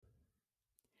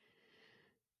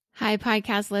Hi,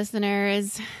 podcast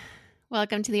listeners.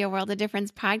 Welcome to the A World of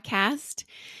Difference podcast.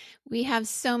 We have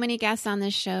so many guests on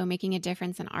this show making a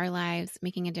difference in our lives,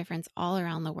 making a difference all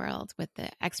around the world with the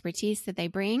expertise that they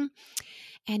bring.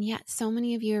 And yet so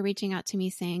many of you are reaching out to me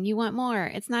saying, you want more.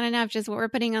 It's not enough just what we're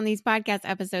putting on these podcast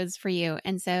episodes for you.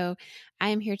 And so I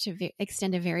am here to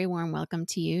extend a very warm welcome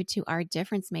to you to our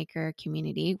Difference Maker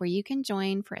community, where you can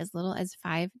join for as little as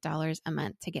 $5 a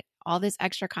month to get all this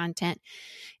extra content.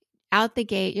 Out the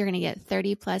gate, you're going to get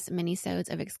 30 plus mini-sodes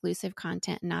of exclusive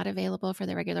content not available for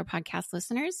the regular podcast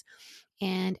listeners,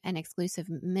 and an exclusive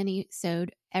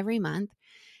mini-sode every month.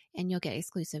 And you'll get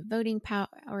exclusive voting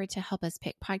power to help us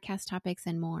pick podcast topics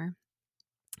and more.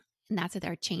 And that's at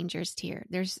our Changers tier.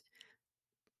 There's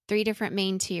 3 different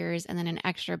main tiers and then an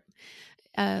extra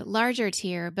larger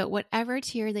tier. But whatever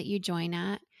tier that you join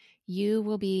at, you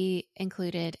will be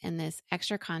included in this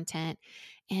extra content.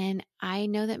 And I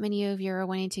know that many of you are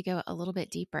wanting to go a little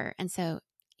bit deeper. And so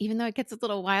even though it gets a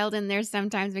little wild in there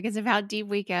sometimes because of how deep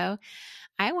we go,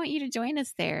 I want you to join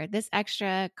us there. This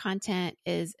extra content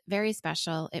is very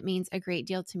special. It means a great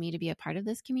deal to me to be a part of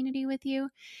this community with you.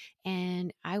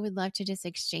 And I would love to just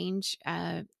exchange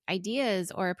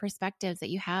ideas or perspectives that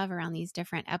you have around these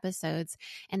different episodes.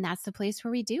 And that's the place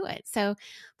where we do it. So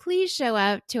please show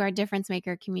up to our Difference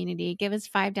Maker community. Give us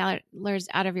 $5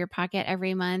 out of your pocket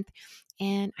every month.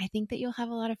 And I think that you'll have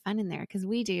a lot of fun in there because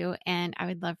we do. And I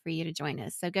would love for you to join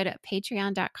us. So go to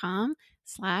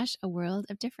patreon.com/A World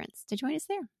of Difference to join us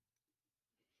there.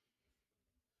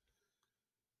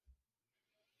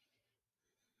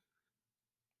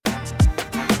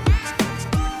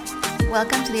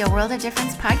 Welcome to the A World of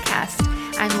Difference podcast.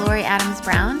 I'm Lori Adams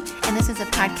Brown, and this is a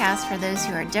podcast for those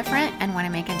who are different and want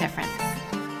to make a difference.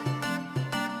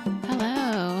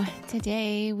 Hello.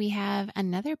 Today we have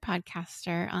another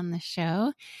podcaster on the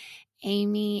show.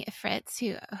 Amy Fritz,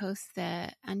 who hosts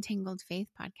the Untangled Faith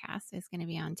podcast, is going to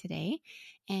be on today.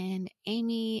 And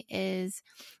Amy is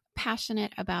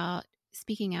passionate about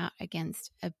speaking out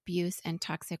against abuse and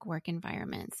toxic work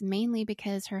environments, mainly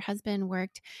because her husband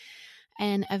worked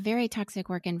in a very toxic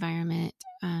work environment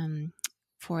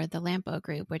for the Lampo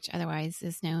Group, which otherwise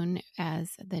is known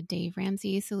as the Dave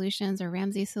Ramsey Solutions or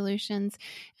Ramsey Solutions.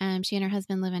 She and her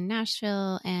husband live in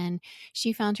Nashville, and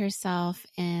she found herself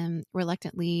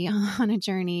reluctantly on a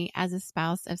journey as a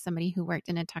spouse of somebody who worked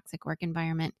in a toxic work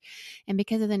environment. And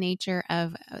because of the nature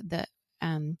of the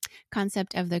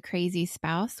concept of the crazy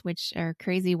spouse, or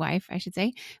crazy wife, I should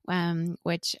say,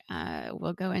 which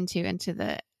we'll go into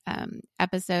the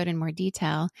episode in more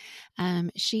detail,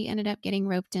 she ended up getting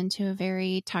roped into a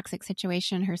very toxic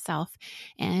situation herself,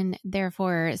 and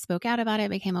therefore spoke out about it,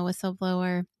 became a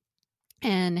whistleblower,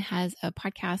 and has a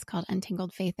podcast called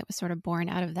Untangled Faith that was sort of born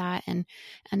out of that, and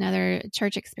another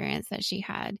church experience that she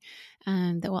had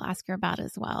that we'll ask her about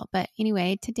as well. But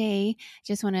anyway, today,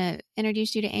 just want to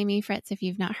introduce you to Amy Fritz. If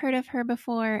you've not heard of her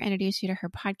before, introduce you to her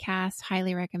podcast.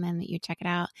 Highly recommend that you check it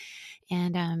out.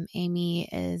 And Amy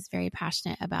is very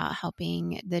passionate about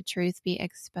helping the truth be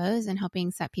exposed and helping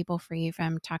set people free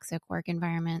from toxic work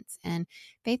environments and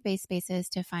faith-based spaces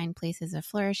to find places of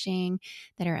flourishing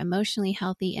that are emotionally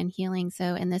healthy and healing.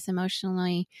 So in this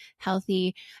emotionally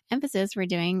healthy emphasis we're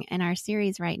doing in our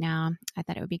series right now, I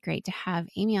thought it would be great to have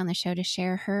Amy on the show to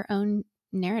share her own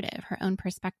narrative, her own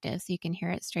perspective, so you can hear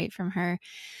it straight from her.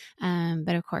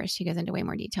 But of course, she goes into way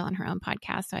more detail in her own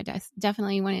podcast. So I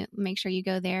definitely want to make sure you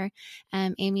go there.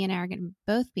 Amy and I are going to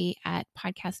both be at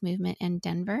Podcast Movement in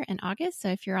Denver in August. So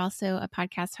if you're also a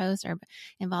podcast host or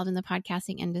involved in the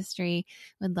podcasting industry,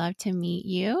 would love to meet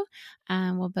you.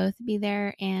 We'll both be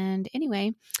there. And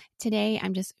anyway, today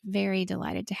I'm just very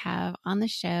delighted to have on the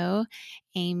show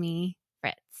Amy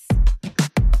Fritz.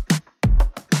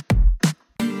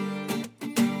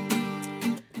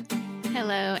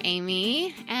 Hello,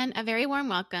 Amy, and a very warm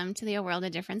welcome to the A World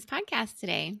of Difference podcast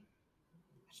today.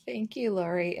 Thank you,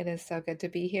 Lori. It is so good to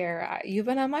be here. You've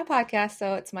been on my podcast,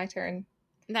 so it's my turn.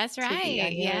 That's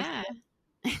right. Yeah,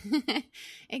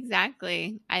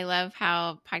 exactly. I love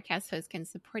how podcast hosts can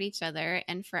support each other.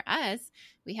 And for us,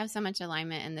 we have so much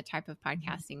alignment in the type of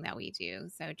podcasting that we do.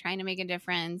 So trying to make a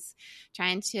difference,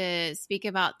 trying to speak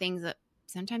about things that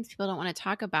sometimes people don't want to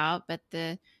talk about, but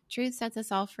the truth sets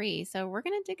us all free. So we're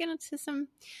going to dig into some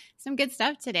good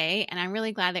stuff today. And I'm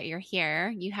really glad that you're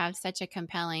here. You have such a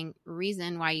compelling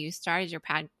reason why you started your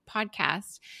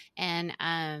podcast. And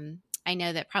I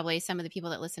know that probably some of the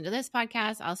people that listen to this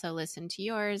podcast also listen to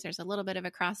yours. There's a little bit of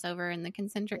a crossover in the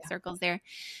concentric circles there.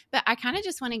 But I kind of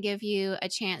just want to give you a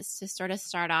chance to sort of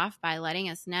start off by letting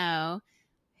us know,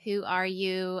 who are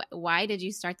you? Why did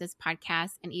you start this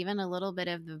podcast? And even a little bit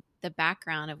of the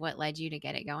background of what led you to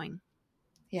get it going.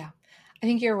 Yeah. I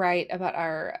think you're right about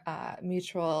our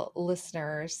mutual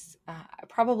listeners.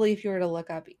 Probably if you were to look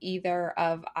up either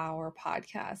of our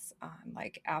podcasts on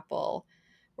like Apple,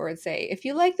 where it'd say, if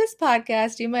you like this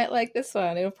podcast, you might like this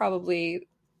one. It'll probably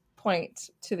point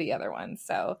to the other one.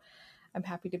 So I'm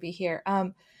happy to be here.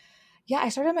 Yeah, I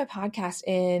started my podcast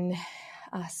in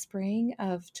spring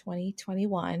of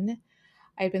 2021.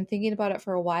 I'd been thinking about it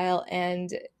for a while,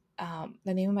 and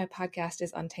the name of my podcast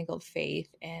is Untangled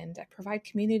Faith, and I provide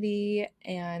community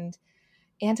and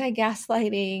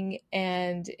anti-gaslighting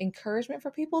and encouragement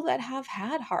for people that have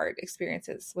had hard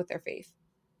experiences with their faith,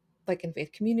 like in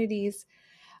faith communities.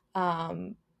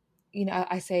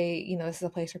 I say, this is a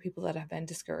place for people that have been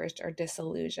discouraged or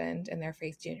disillusioned in their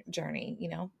faith journey,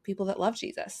 people that love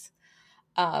Jesus.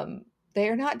 They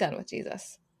are not done with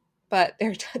Jesus, but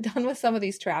they're done with some of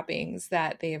these trappings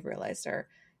that they have realized are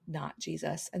not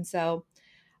Jesus. And so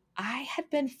I had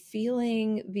been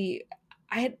I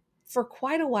had for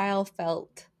quite a while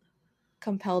felt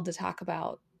compelled to talk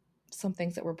about some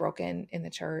things that were broken in the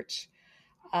church.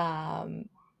 Sort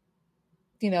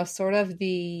of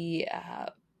the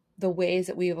ways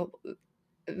that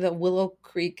the Willow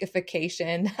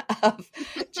Creekification of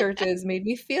churches made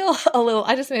me feel a little,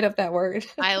 I just made up that word.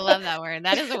 I love that word.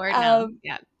 That is a word now.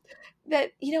 Yeah.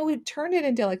 That, we turned it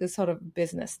into like this sort of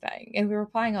business thing, and we were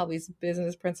applying all these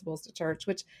business principles to church,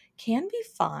 which can be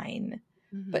fine,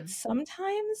 but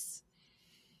sometimes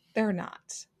they're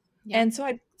not. Yeah. And so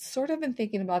I'd sort of been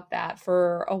thinking about that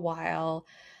for a while.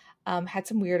 Had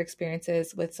some weird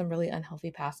experiences with some really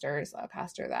unhealthy pastors, a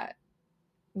pastor that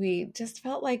we just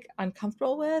felt like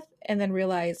uncomfortable with, and then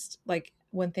realized like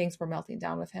when things were melting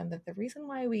down with him that the reason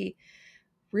why we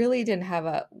really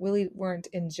weren't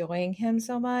enjoying him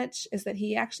so much is that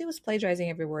he actually was plagiarizing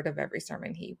every word of every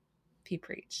sermon he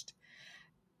preached.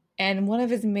 And one of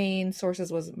his main sources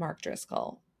was Mark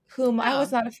Driscoll, whom I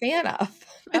was not a fan of.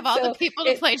 Of all the people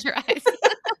to plagiarize.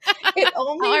 It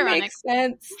only makes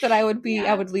sense that I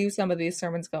would leave some of these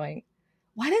sermons going,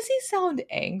 why does he sound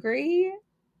angry?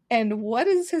 And what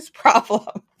is his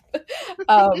problem?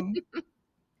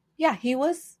 He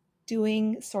was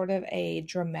doing sort of a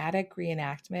dramatic reading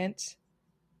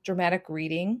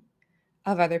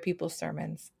of other people's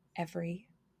sermons every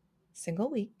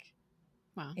single week.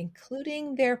 Wow.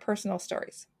 Including their personal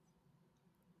stories.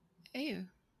 Ew.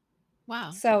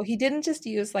 Wow. So he didn't just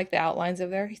use like the outlines of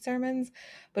their sermons,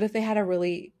 but if they had a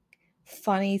really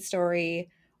funny story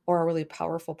or a really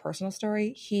powerful personal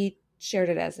story, he shared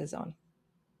it as his own.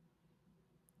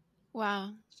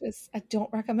 Wow. I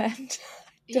don't recommend.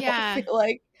 Feel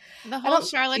like the whole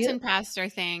charlatan pastor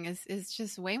thing is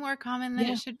just way more common than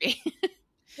it should be.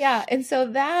 Yeah. And so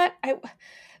that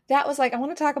was like, I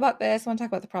want to talk about this. I want to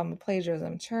talk about the problem of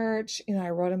plagiarism in church.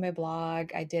 I wrote in my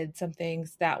blog. I did some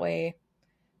things that way.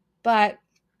 But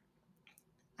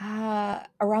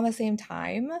around the same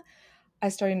time, I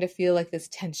was starting to feel like this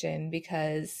tension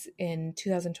because in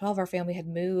 2012, our family had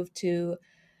moved to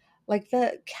like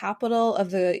the capital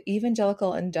of the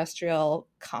evangelical industrial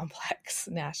complex,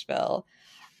 Nashville.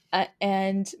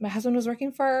 And my husband was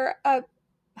working for a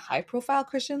high-profile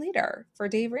Christian leader, for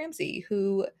Dave Ramsey,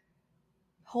 who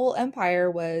whole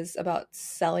empire was about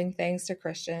selling things to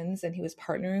Christians, and he was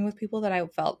partnering with people that I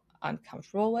felt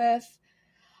uncomfortable with.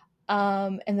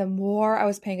 And the more I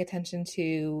was paying attention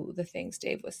to the things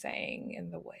Dave was saying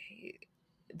and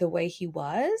the way he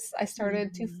was, I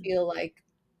started to feel like,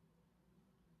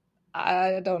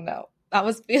 I don't know. I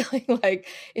was feeling like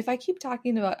if I keep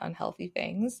talking about unhealthy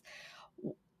things,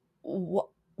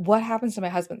 what happens to my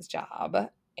husband's job?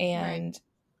 And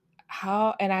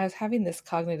and I was having this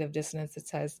cognitive dissonance that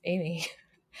says, Amy,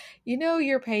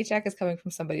 your paycheck is coming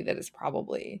from somebody that is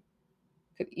probably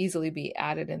could easily be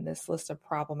added in this list of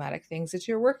problematic things that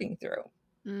you're working through.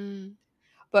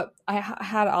 But I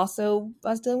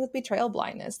was dealing with betrayal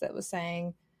blindness that was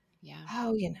saying,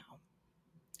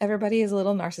 everybody is a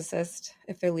little narcissist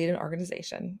if they lead an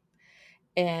organization.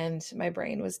 And my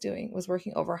brain was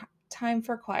working overtime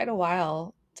for quite a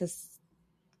while to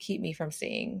keep me from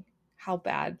seeing how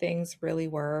bad things really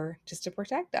were, just to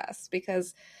protect us,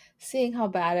 because seeing how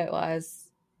bad it was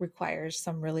requires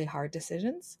some really hard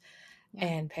decisions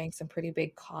and paying some pretty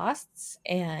big costs.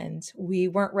 And we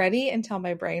weren't ready until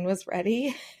my brain was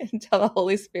ready, until the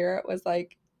Holy Spirit was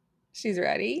like, she's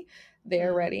ready.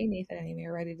 They're ready. Nathan and Amy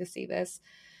are ready to see this.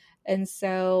 And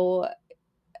so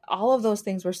all of those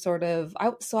things were sort of, I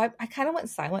kind of went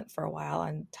silent for a while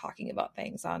on talking about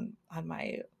things on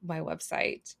my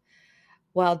website,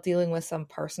 while dealing with some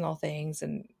personal things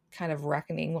and kind of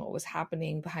reckoning what was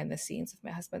happening behind the scenes with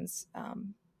my husband's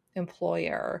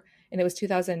employer. And it was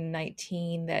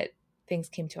 2019 that things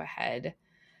came to a head.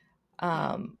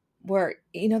 Yeah. where,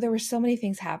 you know, there were so many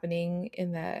things happening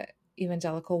in the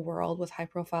evangelical world with high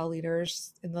profile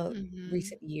leaders in the Mm-hmm.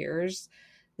 recent years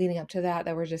leading up to that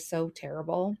were just so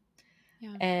terrible.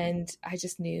 Yeah. And I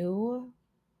just knew,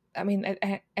 I mean,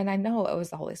 and I know it was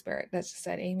the Holy Spirit that just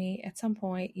said, Amy, at some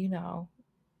point, you know,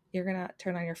 you're going to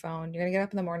turn on your phone. You're going to get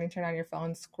up in the morning, turn on your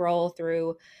phone, scroll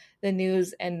through the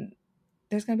news, and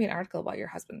there's going to be an article about your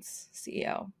husband's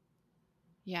CEO.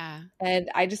 Yeah.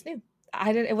 And I just knew.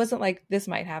 It wasn't like this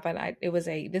might happen.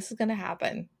 This is going to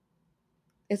happen.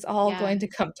 It's all Yeah. going to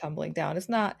come tumbling down. It's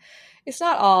not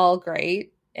all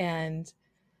great. And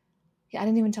yeah, I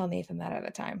didn't even tell Nathan that at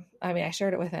the time. I mean, I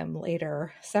shared it with him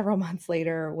later, several months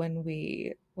later, when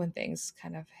things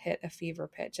kind of hit a fever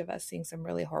pitch of us seeing some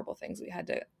really horrible things we had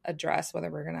to address, whether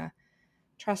we're going to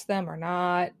trust them or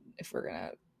not, if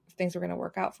things were going to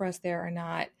work out for us there or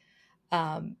not.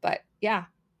 But yeah,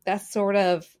 that's sort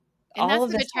of And all that's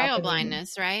of the this betrayal happening.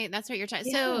 blindness, right? That's what you're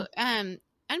talking. Yeah. So,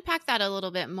 unpack that a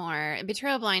little bit more.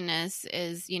 Betrayal blindness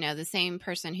is, the same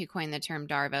person who coined the term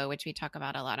DARVO, which we talk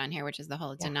about a lot on here, which is the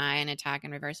whole Yeah. deny and attack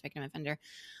and reverse victim offender.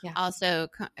 Yeah. Also,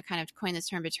 kind of coined this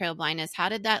term betrayal blindness. How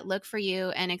did that look for you?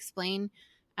 And explain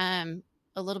a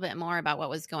little bit more about what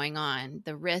was going on,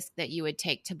 the risk that you would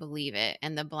take to believe it,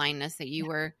 and the blindness that you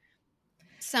were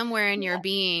somewhere in your Yeah.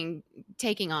 being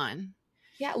taking on.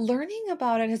 Yeah. Learning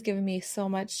about it has given me so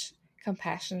much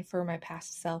compassion for my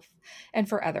past self and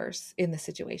for others in the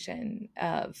situation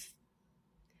of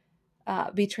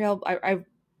betrayal.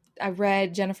 I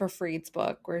read Jennifer Freed's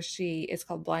book where it's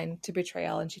called Blind to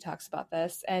Betrayal, and she talks about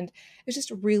this. And it's just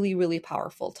really, really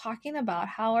powerful, talking about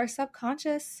how our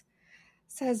subconscious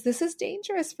says, this is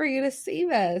dangerous for you to see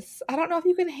this. I don't know if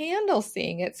you can handle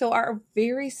seeing it. So our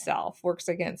very self works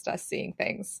against us seeing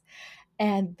things.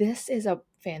 And this is a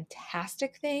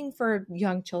fantastic thing for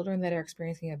young children that are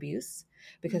experiencing abuse,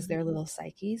 because their little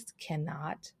psyches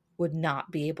would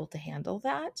not be able to handle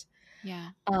that. Yeah.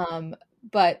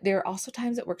 But there are also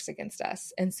times it works against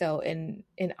us. And so in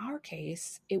our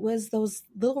case, it was those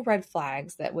little red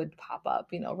flags that would pop up,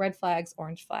 red flags,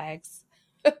 orange flags,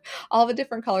 all the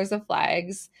different colors of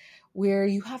flags, where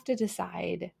you have to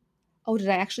decide, oh, did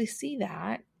I actually see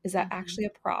that? Is that actually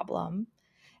a problem?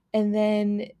 And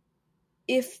then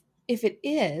if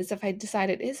I decide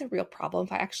it is a real problem,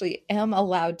 if I actually am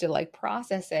allowed to like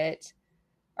process it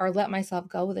or let myself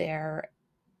go there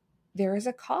is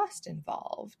a cost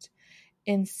involved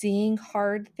in seeing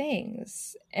hard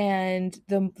things. And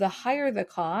the higher the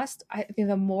cost, I think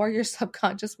the more your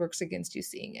subconscious works against you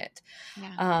seeing it.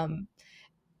 Yeah.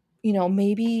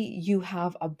 Maybe you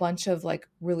have a bunch of like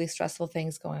really stressful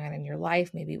things going on in your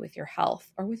life, maybe with your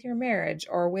health or with your marriage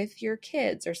or with your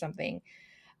kids or something.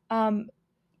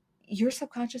 Your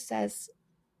subconscious says,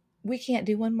 we can't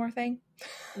do one more thing.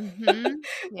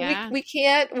 Yeah. we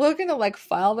can't, we're going to like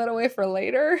file that away for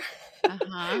later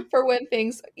for when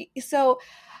things. So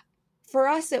for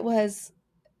us,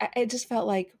 it just felt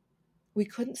like we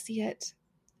couldn't see it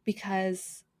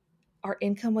because our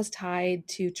income was tied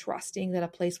to trusting that a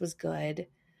place was good.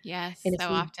 Yes. And if So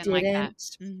we often like that.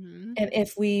 didn't, and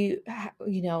if we,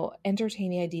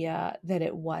 entertain the idea that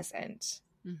it wasn't,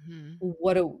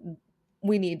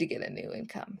 we need to get a new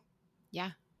income.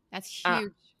 Yeah. That's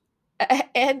huge.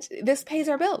 And this pays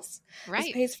our bills. Right.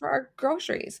 This pays for our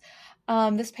groceries.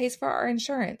 This pays for our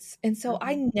insurance. And so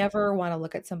I never want to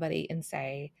look at somebody and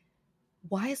say,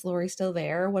 why is Lori still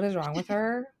there? What is wrong with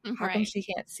her? How come she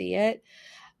can't see it?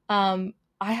 I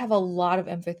have a lot of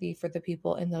empathy for the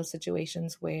people in those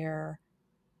situations where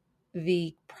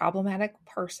the problematic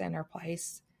person or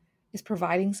place is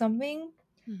providing something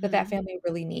that family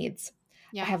really needs.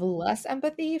 Yeah. I have less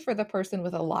empathy for the person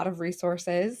with a lot of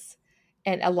resources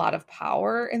and a lot of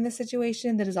power in the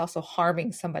situation that is also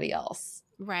harming somebody else.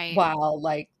 Right. While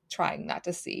like trying not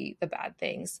to see the bad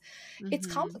things. It's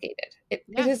complicated. It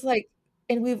is like,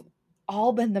 and we've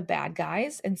all been the bad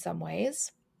guys in some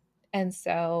ways. And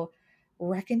so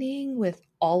reckoning with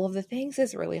all of the things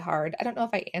is really hard. I don't know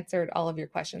if I answered all of your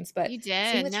questions, but you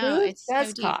seeing did. the No, truth it's does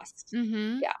so deep. cost.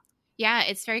 Yeah. Yeah.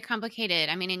 It's very complicated.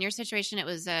 I mean, in your situation, it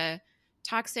was a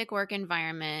toxic work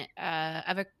environment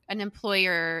of an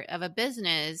employer of a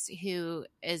business who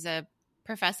is a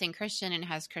professing Christian and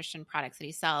has Christian products that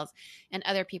he sells. In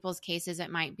other people's cases, it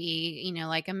might be,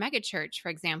 like a mega church, for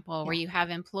example, where you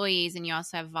have employees and you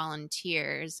also have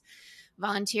volunteers.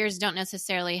 Volunteers don't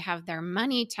necessarily have their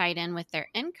money tied in with their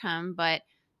income, but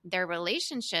their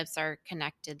relationships are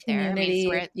connected there. I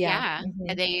mean,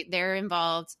 Community. they're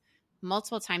involved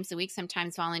multiple times a week,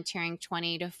 sometimes volunteering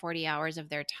 20 to 40 hours of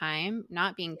their time,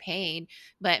 not being paid,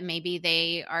 but maybe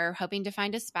they are hoping to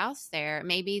find a spouse there.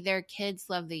 Maybe their kids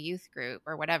love the youth group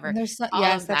or whatever. And there's some, All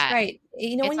yes, of that's that. right.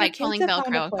 You know, It's when your like kids pulling have found a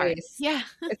Velcro apart. place, Yeah,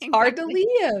 it's hard to exactly.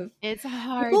 leave. It's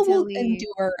hard People to will leave.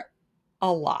 endure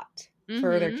a lot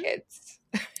for their Mm-hmm. kids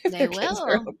if They their kids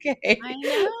are will. okay. I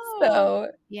know.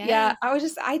 So yeah,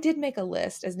 Yes. I did make a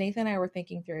list as Nathan and I were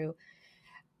thinking through,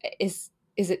 is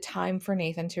it time for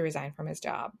Nathan to resign from his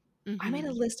job? I made a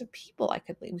Mm-hmm. list of people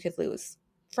we could lose,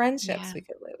 friendships Yeah. we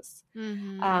could lose.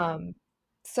 Mm-hmm. Um,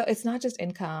 so it's not just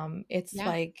income, it's Yeah.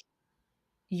 like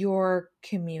your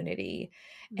community.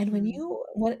 And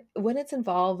Mm-hmm. when it's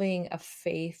involving a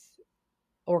faith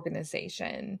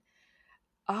organization,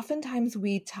 oftentimes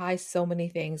we tie so many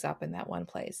things up in that one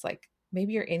place. Like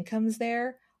maybe your income's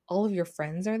there, all of your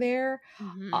friends are there,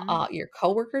 Mm-hmm. your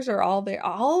coworkers are all there.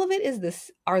 All of it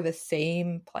are the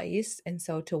same place, and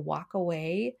so to walk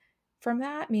away from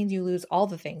that means you lose all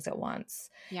the things at once.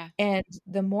 Yeah. And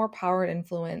the more power and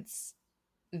influence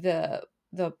the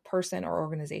person or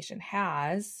organization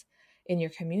has in your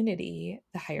community,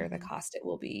 the higher the Mm-hmm. cost it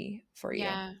will be for you.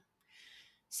 Yeah.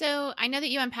 So I know that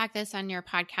you unpack this on your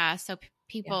podcast. So Yeah.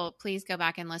 people, please go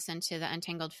back and listen to the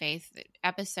Untangled Faith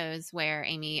episodes where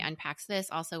Amy unpacks this,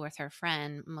 also with her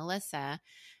friend Melissa.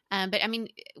 But I mean,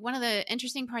 one of the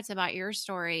interesting parts about your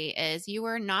story is you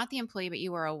were not the employee, but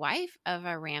you were a wife of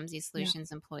a Ramsey Yeah.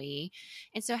 Solutions employee.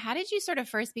 And so, how did you sort of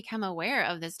first become aware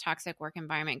of this toxic work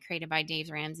environment created by Dave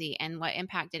Ramsey, and what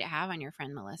impact did it have on your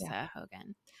friend Yeah. Melissa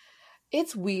Hogan?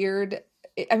 It's weird.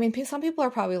 I mean, some people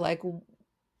are probably like,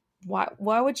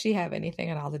 why would she have anything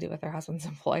at all to do with her husband's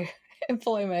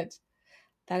employment?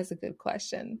 That is a good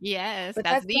question. Yes, But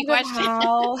that's that's the sort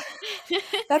of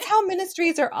question. that's how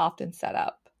ministries are often set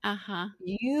up. Uh-huh.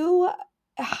 You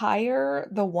hire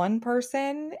the one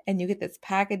person and you get this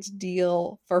package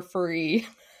deal for free.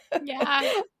 Yeah.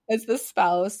 As the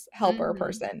spouse helper Mm-hmm.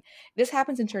 person. This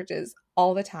happens in churches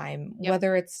all the time, Yep.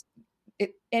 whether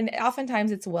and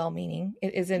oftentimes it's well-meaning.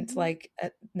 It isn't Mm-hmm. like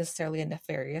necessarily a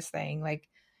nefarious thing. Like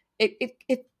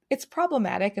it's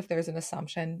problematic if there's an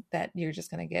assumption that you're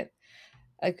just going to get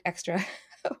like extra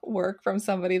work from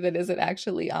somebody that isn't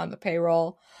actually on the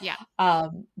payroll. Yeah.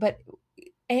 But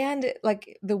and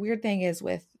like the weird thing is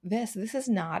with this is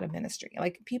not a ministry.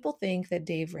 Like people think that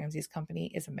Dave Ramsey's company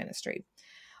is a ministry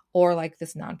or like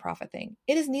this nonprofit thing.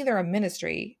 It is neither a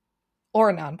ministry or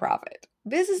a nonprofit.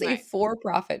 This is a Right.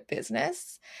 for-profit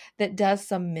business that does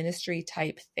some ministry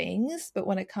type things. But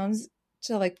when it comes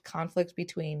to like conflict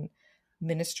between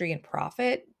ministry and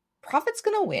profit's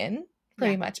going to win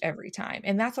pretty Yeah. much every time.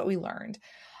 And that's what we learned.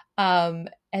 And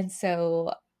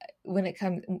so when it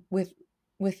comes with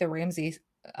the Ramsey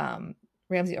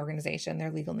organization,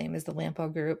 their legal name is the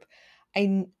Lampo Group.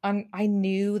 I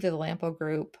knew the Lampo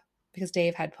Group because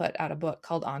Dave had put out a book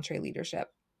called Entree Leadership,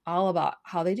 all about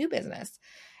how they do business.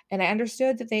 And I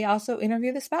understood that they also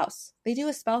interview the spouse. They do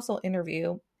a spousal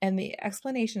interview. And the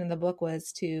explanation in the book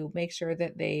was to make sure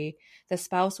that the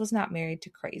spouse was not married to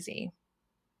crazy.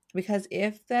 Because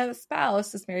if the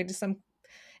spouse is married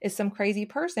to some crazy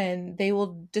person, they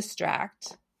will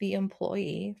distract the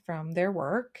employee from their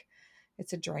work.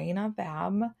 It's a drain on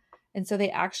them. And so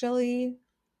they actually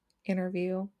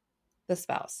interview the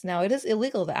spouse. Now, it is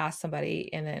illegal to ask somebody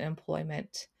in an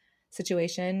employment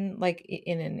situation, like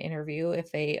in an interview,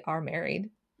 if they are married,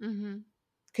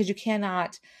 because you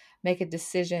cannot make a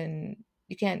decision.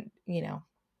 You can't,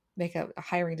 make a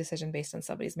hiring decision based on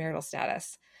somebody's marital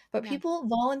status. But people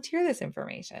volunteer this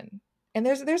information, and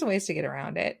there's ways to get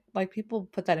around it. Like people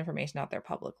put that information out there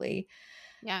publicly.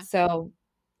 Yeah. So,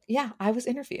 yeah, I was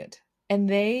interviewed, and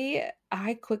I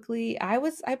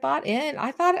bought in.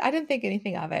 I didn't think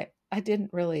anything of it. I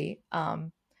didn't really.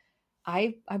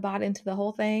 I bought into the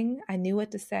whole thing. I knew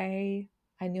what to say.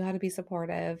 I knew how to be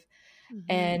supportive.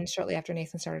 Mm-hmm. And shortly after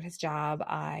Nathan started his job,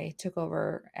 I took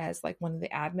over as like one of the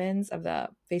admins of the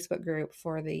Facebook group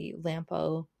for the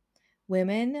Lampo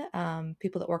women,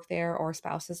 people that work there or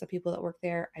spouses of people that work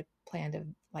there. I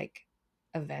planned like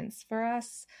events for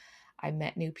us. I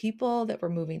met new people that were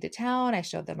moving to town. I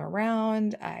showed them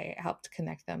around. I helped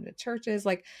connect them to churches.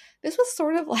 Like this was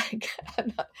sort of like,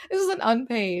 this was an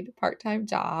unpaid part-time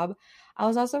job. I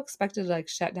was also expected to like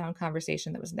shut down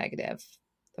conversation that was negative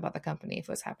about the company if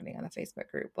it was happening on the Facebook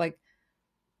group. Like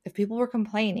if people were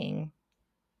complaining,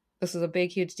 this was a big,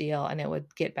 huge deal and it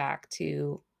would get back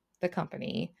to the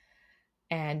company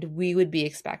and we would be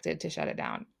expected to shut it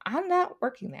down. I'm not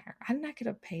working there. I'm not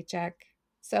getting a paycheck.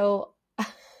 So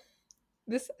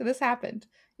this happened.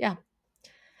 Yeah.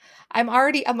 I'm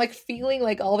like feeling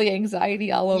like all the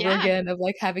anxiety all over again of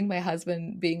like having my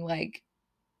husband being like,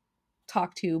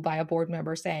 talked to by a board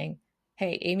member saying,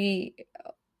 hey, Amy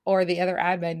or the other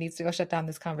admin needs to go shut down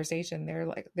this conversation.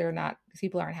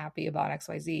 People aren't happy about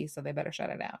XYZ, so they better shut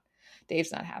it down.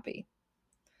 Dave's not happy.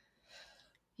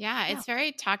 Yeah, it's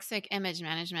very toxic image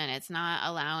management. It's not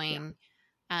allowing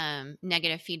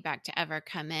negative feedback to ever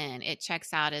come in. It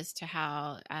checks out as to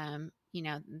how,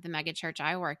 the mega church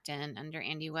I worked in under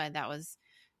Andy Wood,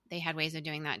 they had ways of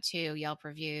doing that too. Yelp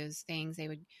reviews, things they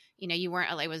would,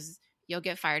 you'll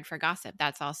get fired for gossip.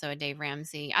 That's also a Dave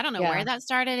Ramsey. I don't know where that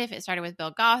started, if it started with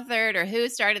Bill Gothard or who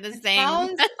started this thing.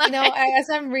 Sounds, as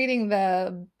I'm reading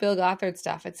the Bill Gothard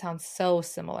stuff, it sounds so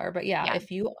similar. But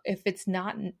if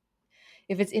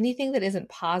it's anything that isn't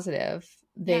positive,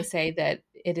 they say that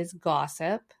it is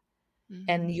gossip,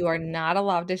 and you are not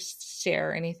allowed to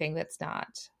share anything that's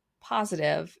not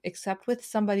positive, except with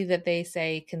somebody that they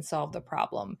say can solve the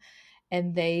problem.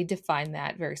 And they define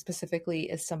that very specifically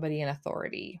as somebody in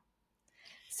authority.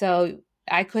 So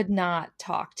I could not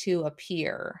talk to a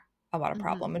peer about a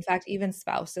problem. In fact, even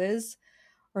spouses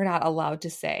are not allowed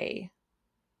to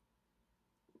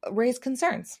raise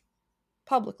concerns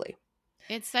publicly.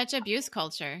 It's such abuse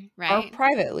culture, right? Or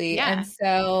privately. Yeah. And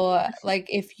so like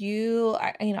I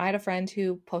had a friend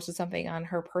who posted something on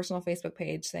her personal Facebook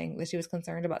page saying that she was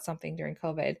concerned about something during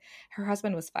COVID. Her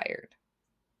husband was fired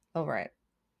over it.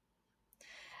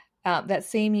 That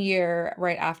same year,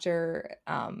 right after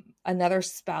another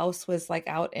spouse was like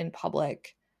out in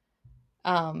public,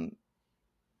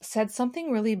 said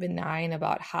something really benign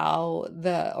about how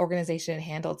the organization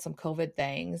handled some COVID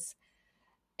things.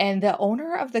 And the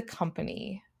owner of the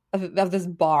company of this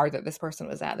bar that this person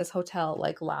was at, this hotel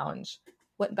like lounge,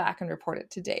 went back and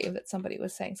reported to Dave that somebody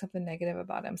was saying something negative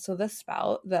about him. So the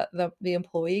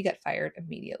employee got fired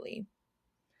immediately.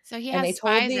 So he has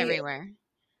spies everywhere.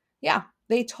 Yeah.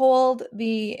 They told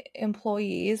the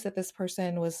employees that this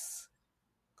person was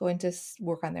going to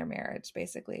work on their marriage,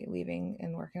 basically leaving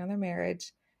and working on their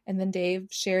marriage. And then Dave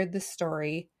shared this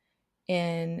story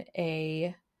in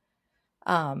a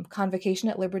convocation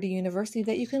at Liberty University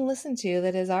that you can listen to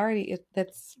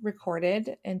that's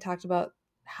recorded, and talked about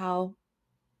how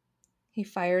he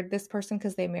fired this person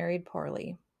because they married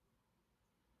poorly.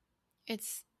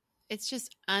 It's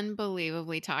just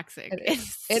unbelievably toxic.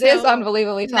 It is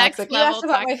unbelievably toxic. Next level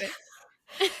toxic.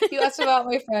 You asked about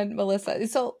my friend Melissa.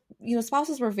 So,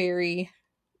 spouses were very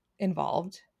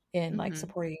involved in like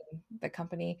supporting the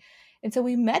company. And so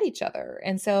we met each other.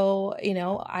 And so,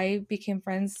 I became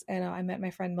friends, and I met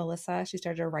my friend Melissa. She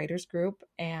started a writers group,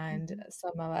 and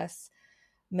some of us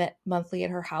met monthly at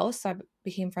her house. So I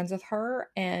became friends with her,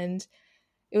 and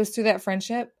it was through that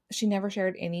friendship. She never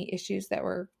shared any issues that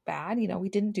were bad. We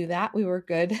didn't do that. We were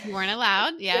good. You weren't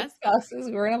allowed. Yes. Spouses.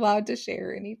 We weren't allowed to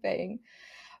share anything.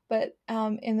 But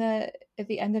at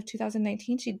the end of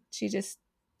 2019, she just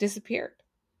disappeared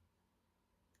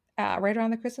right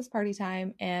around the Christmas party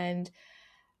time. And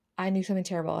I knew something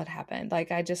terrible had happened.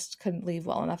 Like, I just couldn't leave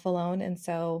well enough alone. And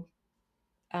so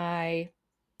I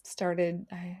channeled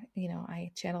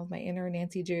my inner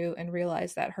Nancy Drew and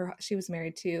realized that she was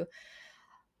married to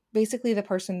basically the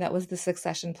person that was the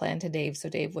succession plan to Dave. So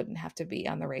Dave wouldn't have to be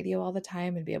on the radio all the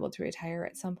time and be able to retire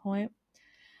at some point.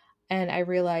 And I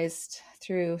realized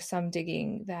through some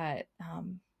digging that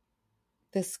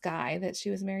this guy that she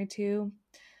was married to,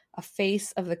 a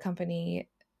face of the company,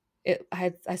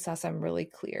 I saw some really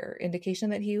clear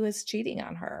indication that he was cheating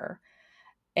on her,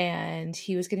 and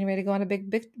he was getting ready to go on a big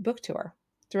book tour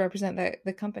to represent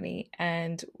the company.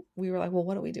 And we were like, well,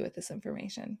 what do we do with this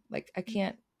information? Like,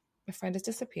 my friend has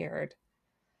disappeared.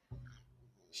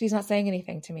 She's not saying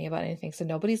anything to me about anything. So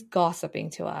nobody's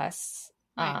gossiping to us.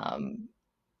 Right.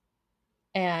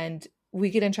 And we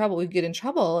get in trouble. We get in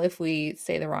trouble if we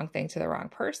say the wrong thing to the wrong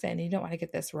person. You don't want to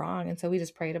get this wrong. And so we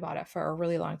just prayed about it for a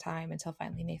really long time until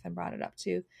finally Nathan brought it up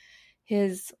to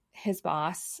his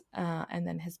boss. And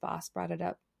then his boss brought it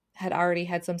up, had already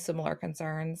had some similar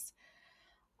concerns.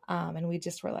 And we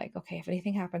just were like, okay, if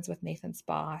anything happens with Nathan's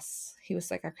boss, he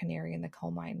was like our canary in the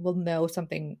coal mine. We'll know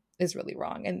something is really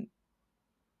wrong. And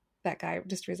that guy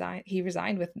just resigned. He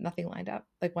resigned with nothing lined up.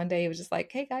 Like, one day he was just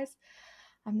like, hey guys,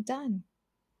 I'm done.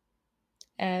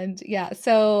 And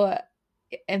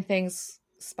and things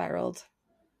spiraled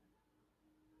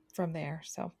from there.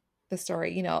 So the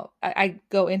story, I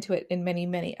go into it in many,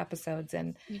 many episodes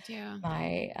in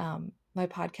my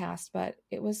podcast, but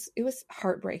it was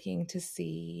heartbreaking to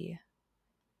see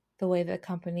the way the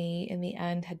company in the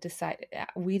end had decided.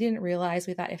 We didn't realize,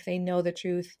 we thought if they know the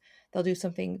truth, they'll do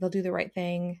something, they'll do the right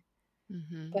thing.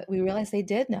 But we realized they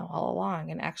did know all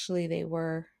along. And actually they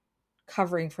were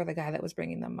covering for the guy that was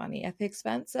bringing them money at the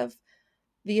expense of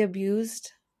the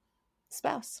abused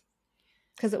spouse.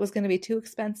 because it was going to be too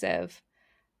expensive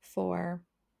for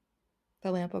the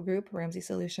Lampo Group, Ramsey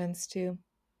Solutions, to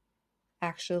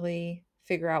actually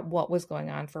figure out what was going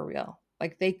on for real.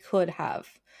 Like they could have.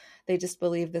 They just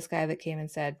believed this guy that came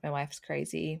and said, my wife's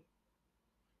crazy.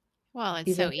 Well,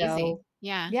 it's so Even easy. though,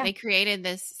 Yeah. yeah, They created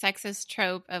this sexist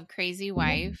trope of crazy yeah,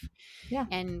 wife yeah.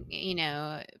 and,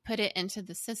 put it into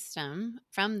the system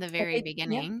from the But very they, yeah,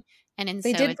 beginning. And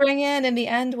they so did it's, bring in the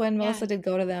end when yeah. Melissa did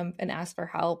go to them and ask for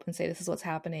help and say, this is what's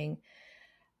happening.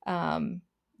 Um,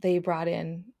 they brought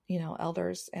in,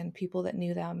 elders and people that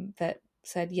knew them that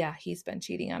said, yeah, he's been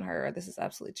cheating on her. This is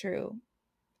absolutely true.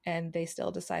 And they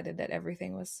still decided that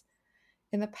everything was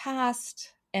in the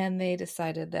past, and they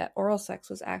decided that oral sex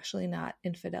was actually not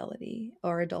infidelity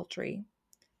or adultery.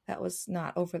 That was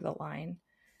not over the line.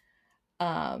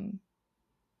 And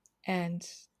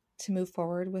to move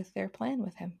forward with their plan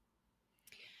with him.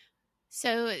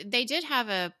 So they did have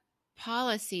a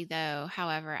policy, though,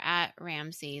 however, at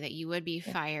Ramsey that you would be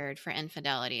Yeah. fired for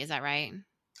infidelity. Is that right?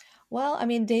 Well, I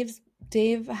mean,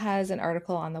 Dave has an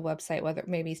article on the website, whether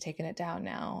maybe he's taken it down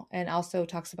now, and also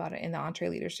talks about it in the Entre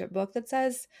Leadership book that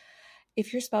says,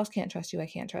 if your spouse can't trust you, I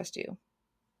can't trust you.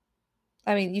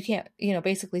 I mean, you can't,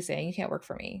 basically saying you can't work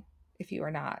for me if you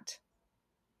are not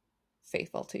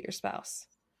faithful to your spouse.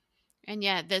 And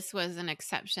yet this was an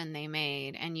exception they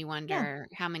made, and you Yeah. wonder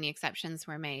how many exceptions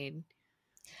were made.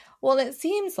 Well, it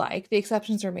seems like the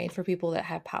exceptions are made for people that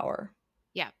have power.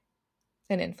 Yeah.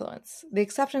 And influence. The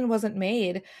exception wasn't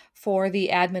made for the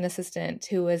admin assistant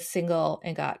who was single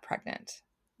and got pregnant.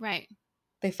 Right.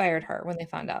 They fired her when they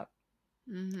found out,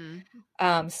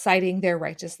 Mm-hmm. citing their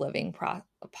righteous living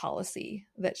policy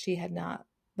that she had not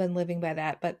been living by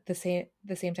that. But the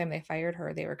same time they fired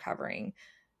her, they were covering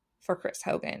for Chris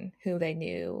Hogan, who they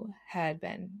knew had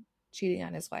been cheating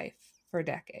on his wife for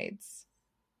decades.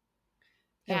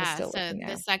 And was Yeah, still so living the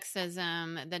there.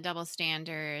 sexism, the double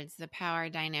standards, the power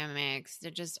dynamics,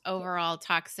 the just overall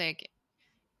toxic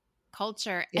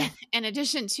culture, Yeah. in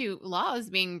addition to laws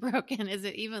being broken. Is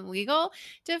it even legal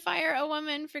to fire a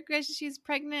woman because she's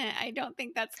pregnant? I don't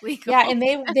think that's legal. Yeah, and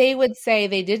they would say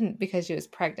they didn't because she was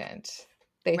pregnant.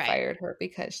 They Right. fired her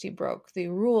because she broke the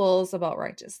rules about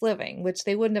righteous living, which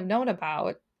they wouldn't have known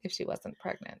about if she wasn't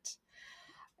pregnant.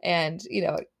 And,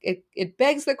 it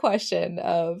begs the question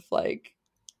of like,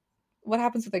 what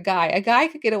happens with a guy? A guy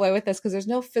could get away with this because there's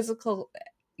no physical,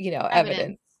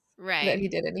 evidence that Right. he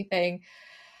did anything.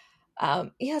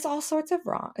 He has all sorts of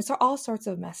wrong. It's all sorts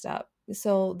of messed up.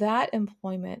 So that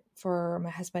employment for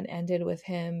my husband ended with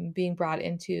him being brought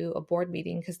into a board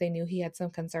meeting because they knew he had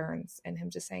some concerns, and him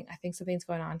just saying, I think something's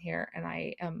going on here and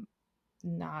I am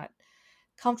not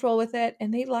comfortable with it.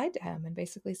 And they lied to him and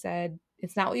basically said,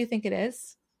 it's not what you think it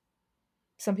is.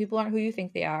 Some people aren't who you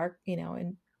think they are,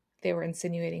 and they were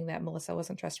insinuating that Melissa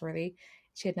wasn't trustworthy.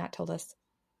 She had not told us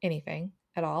anything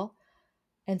at all,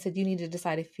 and said, you need to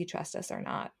decide if you trust us or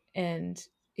not. And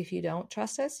if you don't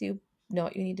trust us, you know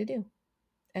what you need to do.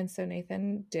 And so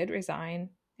Nathan did resign.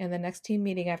 And the next team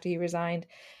meeting after he resigned,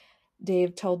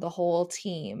 Dave told the whole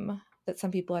team that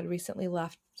some people had recently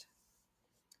left.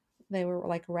 They were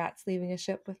like rats leaving a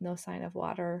ship with no sign of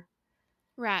water.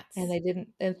 Rats. And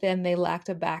then they lacked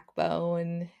a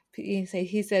backbone. He said,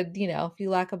 if you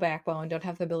lack a backbone, don't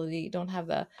have the ability, don't have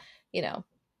the,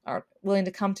 are willing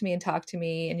to come to me and talk to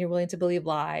me, and you're willing to believe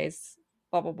lies,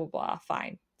 blah, blah, blah, blah.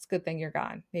 Fine. It's a good thing you're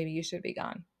gone. Maybe you should be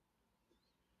gone.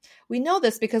 We know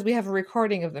this because we have a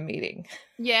recording of the meeting.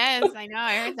 Yes, I know.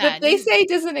 I heard that. That they say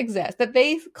doesn't exist, that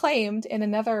they claimed in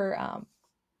another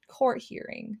court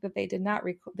hearing that they did not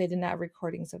have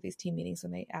recordings of these team meetings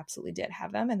when they absolutely did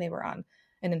have them, and they were on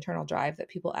an internal drive that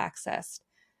people accessed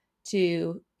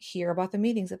to hear about the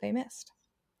meetings that they missed.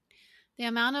 The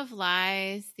amount of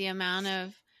lies, the amount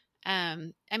of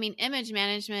image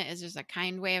management is just a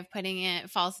kind way of putting it.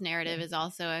 False narrative is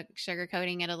also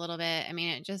sugarcoating it a little bit. I mean,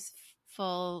 it just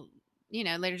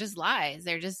they're just lies.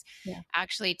 They're just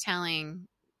actually telling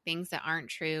things that aren't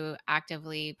true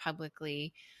actively,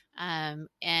 publicly. And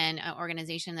an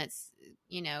organization that's,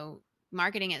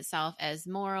 marketing itself as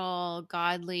moral,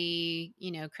 godly,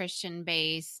 Christian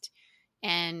based.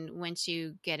 And once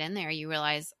you get in there, you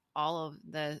realize all of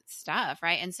the stuff,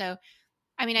 right? And so,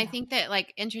 I think that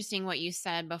interesting what you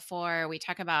said before. We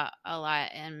talk about a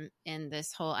lot in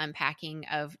this whole unpacking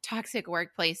of toxic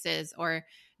workplaces or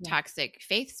toxic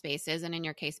faith spaces, and in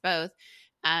your case, both.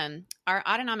 Our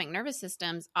autonomic nervous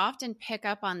systems often pick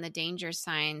up on the danger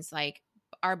signs like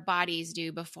our bodies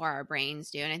do before our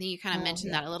brains do. And I think you kind of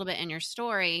mentioned that a little bit in your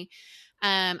story.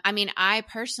 I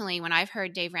personally, when I've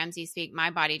heard Dave Ramsey speak,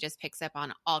 my body just picks up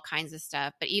on all kinds of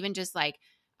stuff, but even just like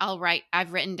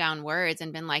I've written down words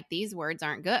and been like, these words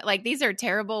aren't good. Like, these are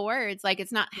terrible words. Like,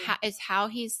 it's not, it's how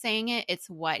he's saying it. It's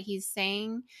what he's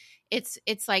saying. It's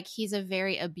like, he's a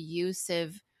very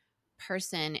abusive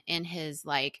person in his,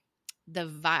 like, the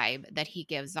vibe that he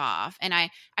gives off. And I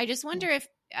just wonder if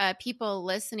people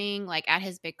listening, like at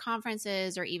his big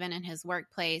conferences or even in his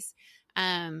workplace,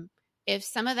 if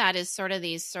some of that is sort of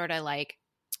these sort of like,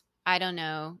 I don't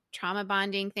know, trauma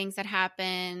bonding things that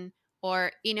happen,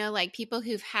 or, you know, like people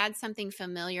who've had something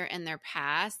familiar in their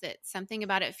past, that something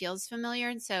about it feels familiar.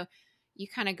 And so you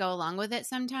kind of go along with it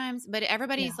sometimes, but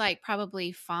everybody's like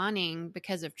probably fawning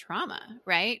because of trauma,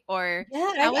 right? Or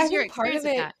Yeah, how I was your think part experience of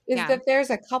with it that? is Yeah. that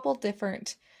there's a couple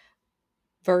different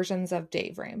versions of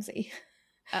Dave Ramsey.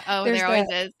 Oh, There's there always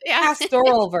the is. Yeah.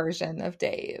 pastoral version of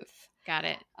Dave. Got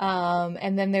it.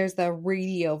 And then there's the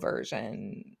radio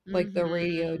version, like the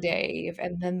radio Mm-hmm. Dave.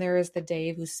 And then there is the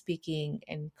Dave who's speaking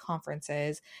in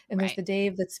conferences. And there's Right. the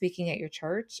Dave that's speaking at your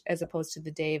church, as opposed to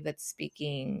the Dave that's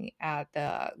speaking at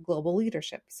the Global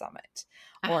Leadership Summit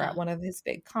or at Uh-huh. one of his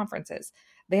big conferences.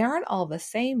 They aren't all the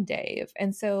same Dave.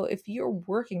 And so if you're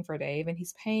working for Dave and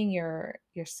he's paying your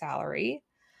salary,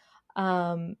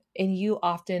 and you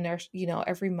often are, you know,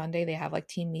 every Monday they have like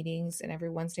team meetings, and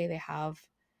every Wednesday they have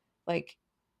like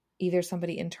either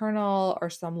somebody internal or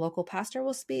some local pastor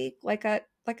will speak, like a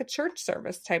church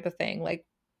service type of thing, like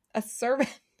a sermon.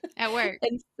 At work.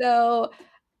 And so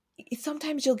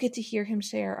sometimes you'll get to hear him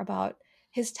share about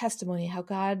his testimony, how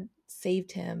God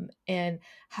saved him and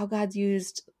how God's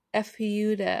used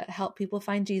FPU to help people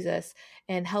find Jesus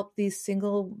and help these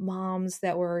single moms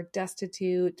that were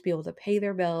destitute to be able to pay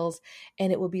their bills.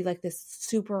 And it will be like this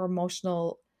super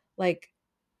emotional, like,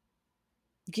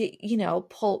 get, you know,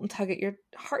 pull and tug at your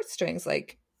heartstrings.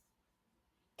 Like,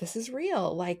 this is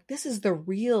real. Like, this is the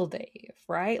real Dave,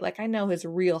 right? Like, I know his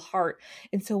real heart.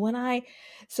 And so when I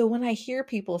hear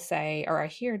people say, or I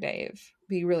hear Dave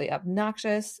be really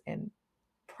obnoxious and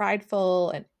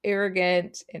prideful and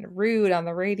arrogant and rude on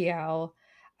the radio,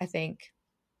 I think,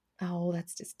 oh,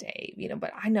 that's just Dave, you know,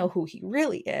 but I know who he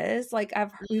really is. Like,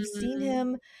 we've seen Mm-hmm.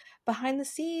 him behind the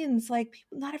scenes. Like,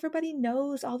 people, not everybody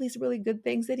knows all these really good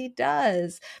things that he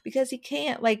does, because he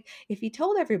can't. Like, if he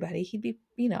told everybody, he'd be,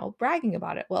 you know, bragging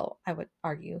about it. Well, I would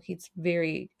argue he's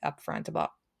very upfront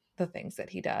about the things that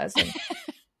he does, and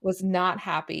was not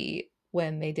happy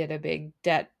when they did a big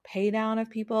debt pay down of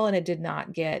people and it did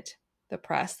not get the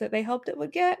press that they hoped it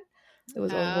would get. It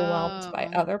was overwhelmed by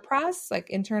Oh. other press, like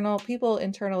internal people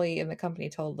internally in the company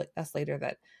told us later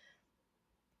that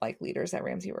like leaders at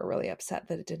Ramsey were really upset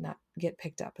that it did not get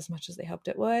picked up as much as they hoped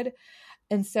it would.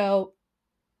 And so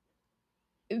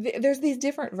there's these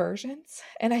different versions.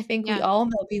 And I think we Yeah. all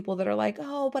know people that are like,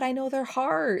 oh, but I know their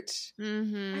heart. I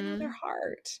know their Mm-hmm.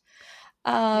 heart.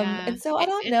 Yeah. And so I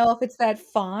don't know if it's that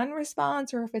fawn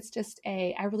response or if it's just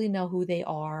I really know who they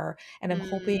are. And I'm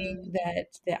hoping Mm.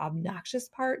 that the obnoxious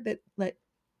part that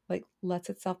lets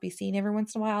itself be seen every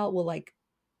once in a while will like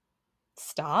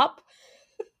stop.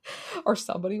 Or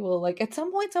somebody will, like, at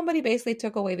some point somebody basically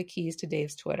took away the keys to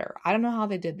Dave's Twitter. I don't know how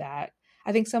they did that.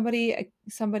 I think somebody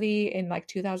in like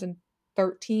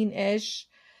 2013-ish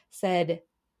said,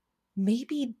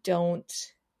 maybe don't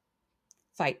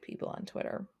fight people on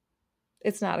Twitter.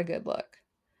 It's not a good look.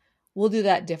 We'll do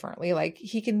that differently. Like,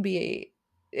 he can be,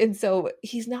 and so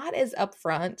he's not as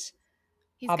upfront,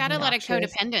 He's got a lot of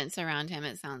obnoxious. codependence around him,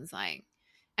 it sounds like.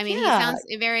 I mean, he Yeah, sounds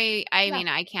very, I yeah, mean,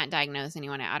 I can't diagnose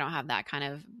anyone. I don't have that kind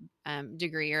of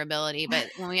degree or ability. But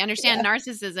when we understand yeah,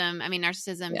 narcissism, I mean,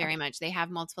 narcissism yeah, very much, they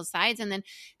have multiple sides. And then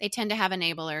they tend to have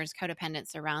enablers,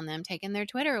 codependents around them, taking their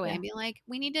Twitter away yeah, and be like,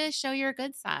 we need to show your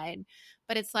good side.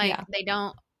 But it's like yeah. they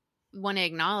don't want to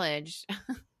acknowledge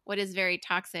what is very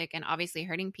toxic and obviously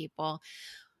hurting people.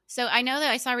 So I know that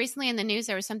I saw recently in the news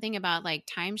there was something about like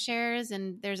timeshares,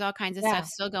 and there's all kinds of stuff Yeah,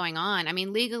 still going on. I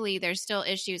mean, legally, there's still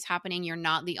issues happening. You're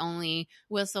not the only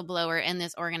whistleblower in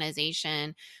this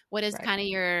organization. What is right. kind of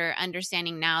your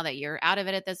understanding now that you're out of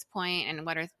it at this point, and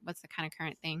what's the kind of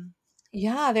current thing?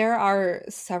 Yeah, there are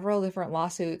several different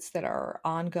lawsuits that are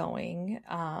ongoing.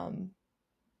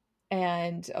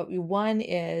 And one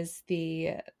is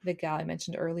the gal I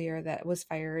mentioned earlier that was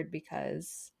fired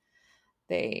because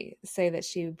they say that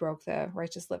she broke the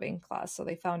righteous living clause. So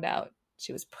they found out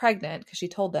she was pregnant because she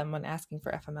told them when asking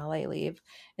for FMLA leave,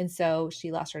 and so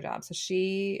she lost her job. So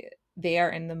they are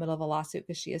in the middle of a lawsuit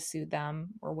because she has sued them.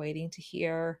 We're waiting to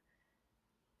hear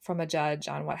from a judge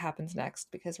on what happens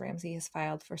next because Ramsey has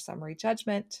filed for summary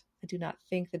judgment. I do not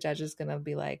think the judge is going to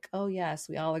be like, oh, yes,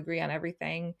 we all agree on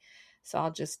everything, so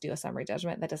I'll just do a summary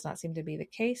judgment. That does not seem to be the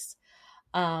case.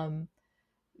 But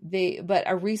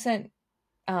a recent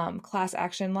class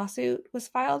action lawsuit was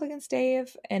filed against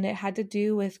Dave, and it had to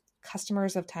do with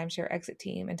customers of Timeshare Exit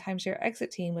Team. And Timeshare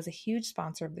Exit Team was a huge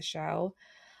sponsor of the show.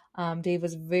 Dave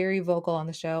was very vocal on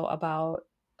the show about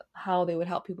how they would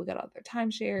help people get out of their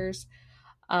timeshares.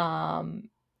 And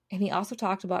he also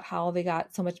talked about how they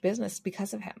got so much business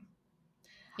because of him.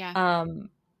 Yeah.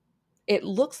 It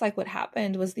looks like what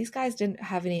happened was these guys didn't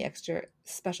have any extra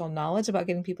special knowledge about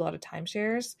getting people out of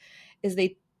timeshares. Is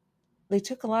they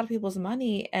took a lot of people's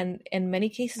money, and in many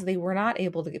cases they were not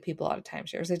able to get people out of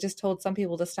timeshares. They just told some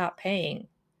people to stop paying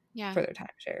for their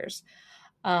timeshares.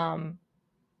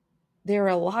 There were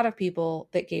a lot of people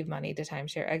that gave money to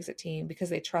Timeshare Exit Team because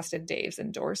they trusted Dave's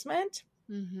endorsement.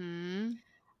 Mm-hmm.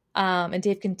 And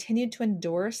Dave continued to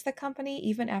endorse the company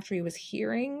even after he was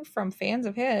hearing from fans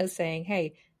of his saying,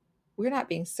 hey, we're not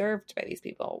being served by these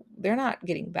people. They're not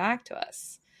getting back to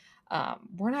us.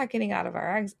 We're not getting out of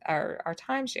our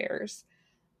timeshares.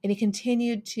 And he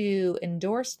continued to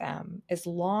endorse them as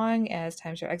long as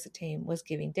Timeshare Exit Team was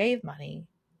giving Dave money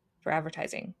for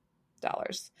advertising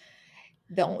dollars.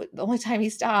 The only time he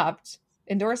stopped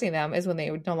endorsing them is when they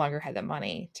no longer had the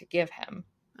money to give him.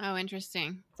 Oh,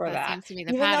 interesting. For That that. seems to be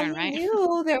the Even pattern, though he right?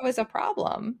 knew there was a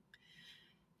problem.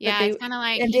 Yeah, it's kind of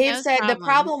like And he Dave knows said the problems.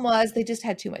 problem was they just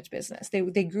had too much business. They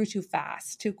grew too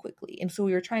fast, too quickly. And so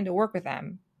we were trying to work with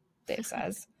them, Dave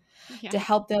says, to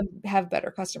help them have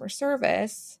better customer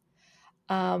service.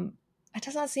 It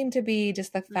does not seem to be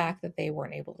just the fact that they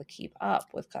weren't able to keep up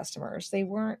with customers. They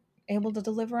weren't able to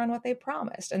deliver on what they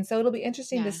promised. And so it'll be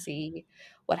interesting to see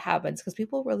what happens, because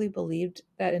people really believed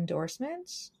that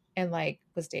endorsement. And like,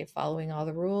 was Dave following all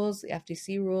the rules, the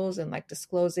FTC rules, and like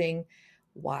disclosing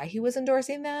why he was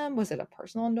endorsing them? Was it a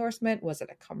personal endorsement? Was it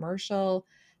a commercial?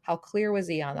 How clear was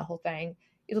he on the whole thing?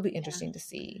 It'll be interesting to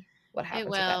see what happens. It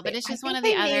with that. will, but it's just I one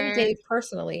think of the they named other. Dave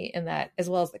personally in that, as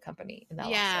well as the company in that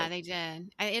Yeah, lawsuit. they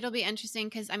did. It'll be interesting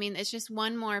because, I mean, it's just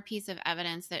one more piece of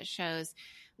evidence that shows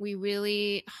we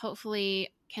really,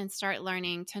 hopefully, can start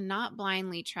learning to not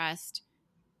blindly trust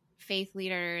faith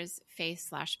leaders,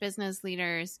 faith/business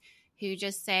leaders who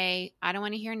just say, I don't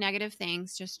want to hear negative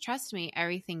things. Just trust me.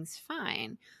 Everything's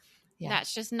fine. Yeah.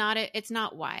 That's just not it. It's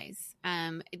not wise.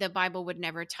 The Bible would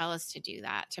never tell us to do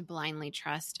that, to blindly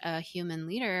trust a human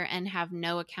leader and have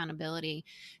no accountability.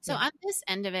 So on this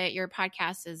end of it, your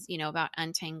podcast is, about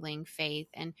untangling faith,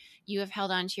 and you have held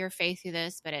on to your faith through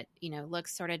this, but it,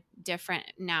 looks sort of different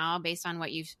now based on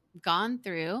what you've gone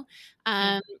through.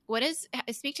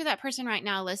 Speak to that person right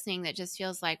now listening that just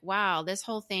feels like, wow, this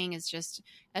whole thing is just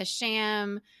a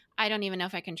sham. I don't even know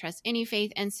if I can trust any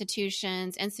faith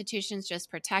institutions. Institutions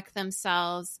just protect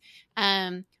themselves.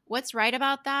 What's right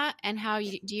about that? And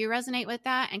do you resonate with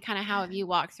that? And kind of how have you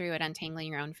walked through it, untangling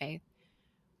your own faith?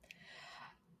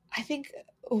 I think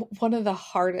one of the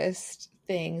hardest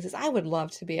things is I would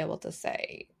love to be able to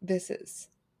say this is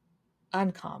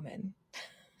uncommon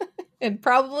and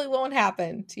probably won't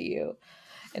happen to you,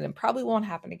 and it probably won't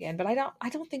happen again. But I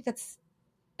don't think that's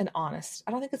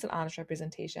I don't think it's an honest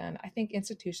representation. I think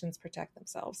institutions protect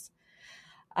themselves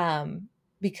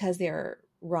because they're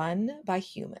run by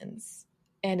humans.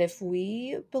 And if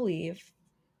we believe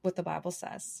what the Bible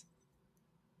says,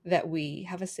 that we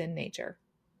have a sin nature,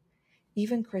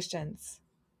 even Christians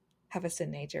have a sin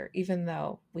nature, even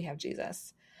though we have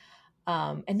Jesus.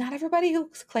 And not everybody who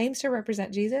claims to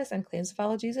represent Jesus and claims to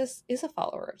follow Jesus is a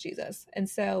follower of Jesus. And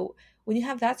so when you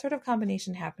have that sort of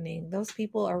combination happening, those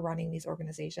people are running these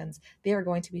organizations. They are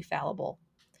going to be fallible.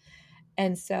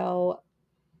 And so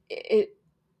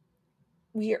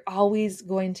we are always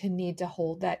going to need to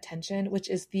hold that tension, which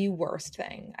is the worst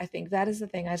thing. I think that is the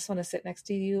thing. I just want to sit next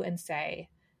to you and say,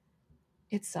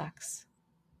 it sucks.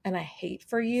 And I hate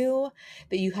for you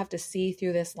that you have to see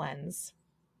through this lens,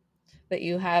 that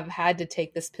you have had to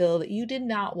take this pill that you did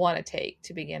not want to take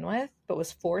to begin with, but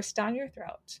was forced down your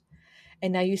throat.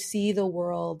 And now you see the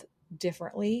world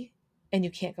differently and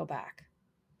you can't go back.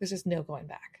 There's just no going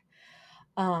back.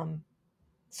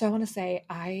 So I want to say,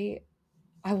 I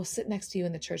will sit next to you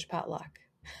in the church potluck.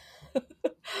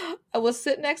 I will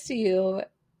sit next to you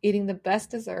eating the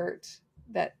best dessert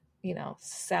that,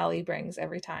 Sally brings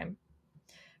every time.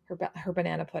 Her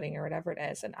banana pudding or whatever it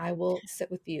is. And I will sit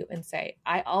with you and say,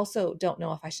 I also don't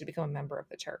know if I should become a member of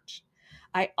the church.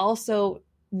 I also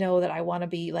know that I want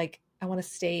to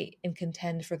stay and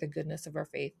contend for the goodness of our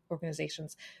faith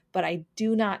organizations, but I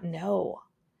do not know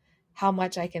how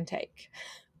much I can take.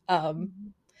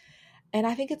 And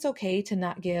I think it's okay to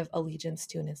not give allegiance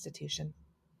to an institution.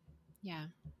 Yeah.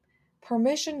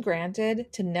 Permission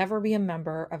granted to never be a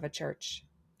member of a church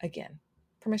again.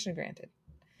 Permission granted.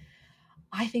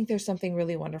 I think there's something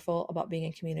really wonderful about being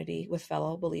in community with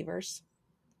fellow believers.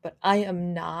 But I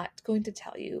am not going to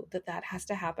tell you that that has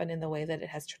to happen in the way that it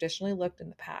has traditionally looked in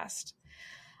the past.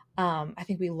 I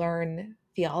think we learn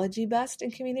theology best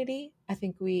in community. I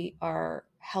think we are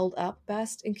held up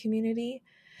best in community.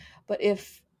 But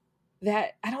if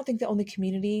that, I don't think the only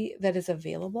community that is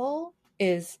available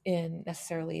is in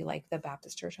necessarily like the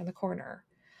Baptist church on the corner.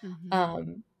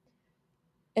 Mm-hmm.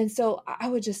 And so I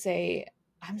would just say,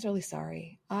 I'm really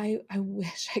sorry. I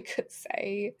wish I could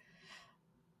say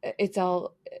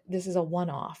this is a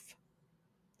one-off.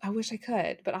 I wish I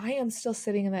could, but I am still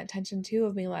sitting in that tension too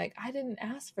of being like, I didn't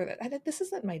ask for that. This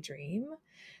isn't my dream.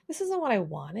 This isn't what I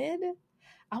wanted.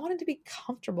 I wanted to be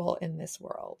comfortable in this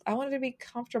world. I wanted to be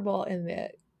comfortable in the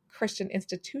Christian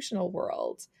institutional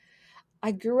world.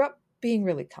 I grew up being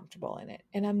really comfortable in it,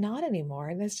 and I'm not anymore.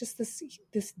 And there's just this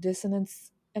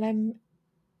dissonance, and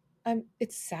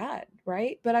it's sad,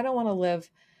 right? But I don't want to live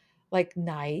like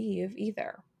naive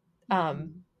either.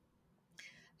 Mm-hmm.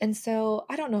 And so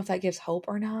I don't know if that gives hope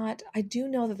or not. I do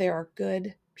know that there are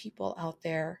good people out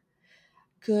there,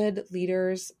 good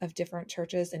leaders of different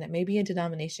churches, and it may be a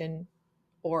denomination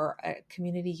or a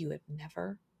community you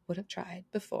would have tried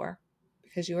before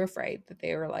because you were afraid that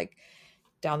they were like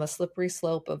down the slippery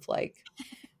slope of like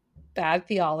bad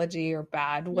theology or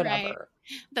bad Right. whatever.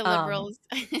 The liberals.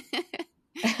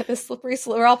 The slippery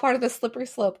slope. We're all part of the slippery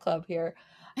slope club here.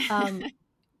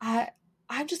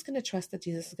 I'm just going to trust that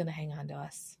Jesus is going to hang on to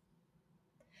us,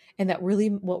 and that really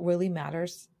what really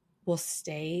matters will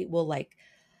like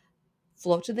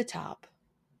float to the top,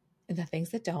 and the things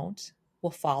that don't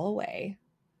will fall away,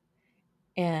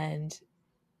 and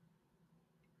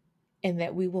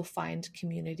that we will find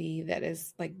community that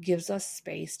is like gives us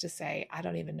space to say, I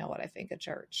don't even know what I think of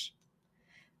church.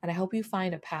 And I hope you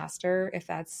find a pastor, if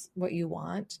that's what you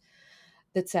want,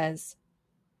 that says,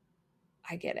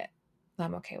 I get it.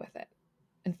 I'm okay with it.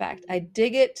 In fact, I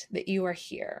dig it that you are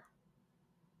here.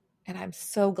 And I'm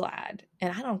so glad.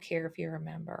 And I don't care if you're a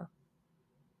member.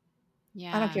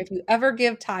 Yeah. I don't care if you ever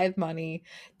give tithe money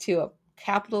to a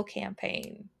capital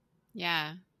campaign.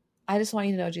 Yeah. I just want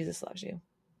you to know Jesus loves you.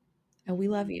 And we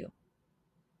love you.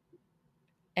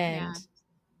 And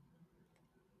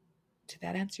did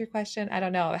that answer your question? I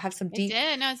don't know. I have some deep,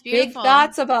 No, it's big beautiful.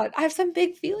 thoughts I have some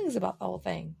big feelings about the whole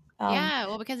thing. Yeah.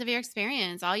 Well, because of your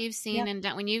experience, all you've seen and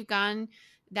done, when you've gone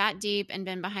that deep and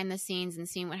been behind the scenes and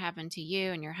seen what happened to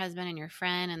you and your husband and your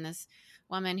friend and this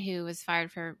woman who was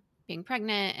fired for being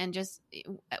pregnant and just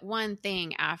one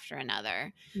thing after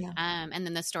another. Yeah. And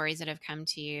then the stories that have come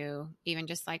to you, even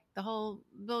just like the whole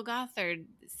Bill Gothard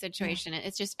situation.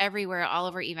 It's just everywhere, all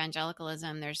over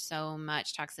evangelicalism. There's so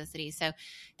much toxicity. So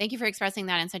thank you for expressing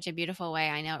that in such a beautiful way.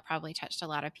 I know it probably touched a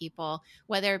lot of people,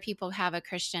 whether people have a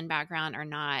Christian background or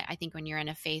not. I think when you're in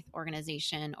a faith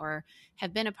organization or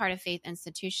have been a part of faith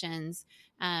institutions,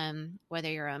 whether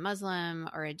you're a Muslim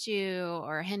or a Jew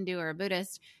or a Hindu or a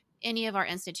Buddhist, any of our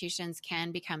institutions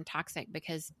can become toxic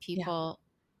because people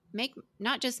make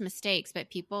not just mistakes,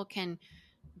 but people can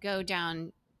go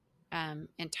down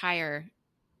entire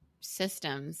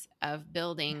systems of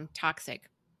building toxic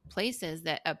places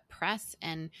that oppress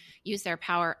and use their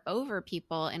power over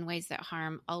people in ways that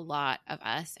harm a lot of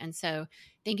us. And so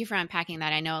thank you for unpacking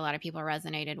that. I know a lot of people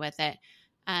resonated with it.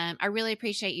 I really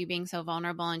appreciate you being so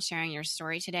vulnerable and sharing your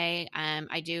story today.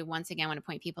 I do once again want to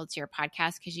point people to your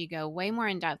podcast because you go way more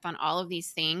in depth on all of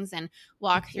these things and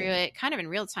walk through it kind of in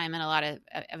real time and a lot of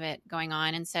it going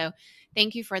on. And so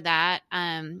thank you for that.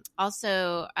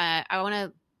 Also,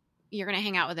 you're going to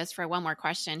hang out with us for one more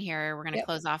question here. We're going to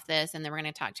close off this and then we're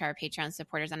going to talk to our Patreon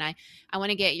supporters. And I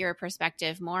want to get your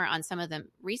perspective more on some of the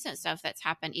recent stuff that's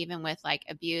happened, even with like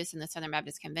abuse in the Southern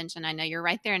Baptist Convention. I know you're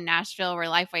right there in Nashville where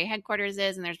Lifeway headquarters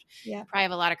is, and there's probably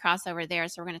have a lot of crossover there.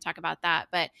 So we're going to talk about that,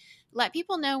 but let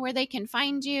people know where they can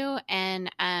find you and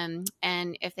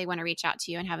if they want to reach out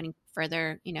to you and have any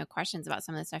further, questions about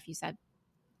some of the stuff you said.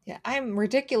 Yeah, I'm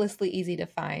ridiculously easy to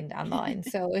find online.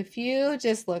 So if you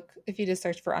just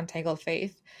search for Untangled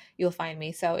Faith, you'll find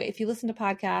me. So if you listen to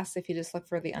podcasts, if you just look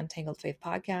for the Untangled Faith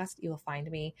podcast, you will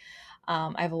find me.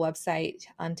 I have a website,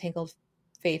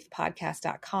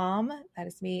 untangledfaithpodcast.com. That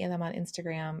is me. And I'm on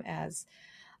Instagram as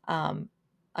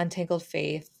Untangled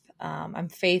Faith. I'm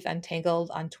Faith Untangled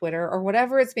on Twitter or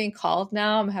whatever it's being called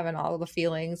now. I'm having all the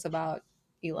feelings about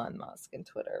Elon Musk and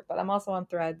Twitter, but I'm also on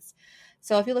Threads.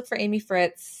 So if you look for Amy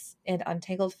Fritz and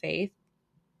Untangled Faith,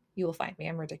 you will find me.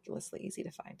 I'm ridiculously easy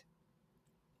to find.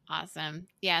 Awesome.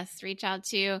 Yes. Reach out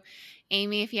to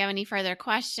Amy if you have any further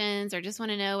questions or just want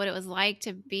to know what it was like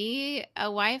to be a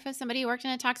wife of somebody who worked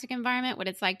in a toxic environment, what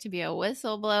it's like to be a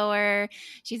whistleblower.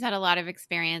 She's had a lot of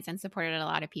experience and supported a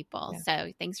lot of people. Yeah.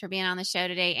 So thanks for being on the show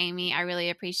today, Amy. I really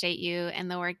appreciate you and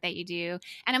the work that you do.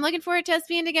 And I'm looking forward to us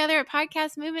being together at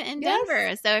Podcast Movement in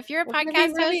Denver. So if you're a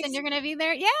podcast host and you're going to be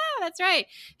there, yeah, that's right.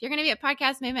 If you're going to be at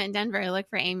Podcast Movement in Denver, look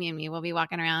for Amy and me. We'll be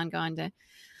walking around going to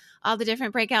all the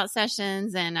different breakout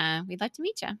sessions, and we'd like to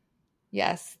meet you.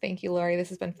 Yes. Thank you, Lori. This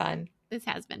has been fun. This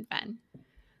has been fun.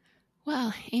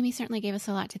 Well, Amy certainly gave us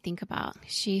a lot to think about.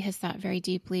 She has thought very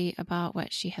deeply about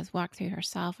what she has walked through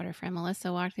herself, what her friend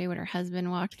Melissa walked through, what her husband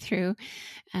walked through,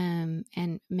 and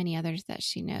many others that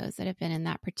she knows that have been in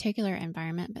that particular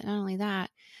environment. But not only that,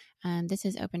 this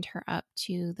has opened her up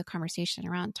to the conversation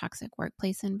around toxic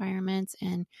workplace environments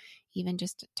and even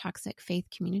just toxic faith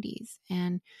communities.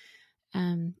 And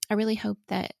I really hope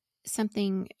that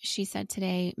something she said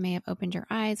today may have opened your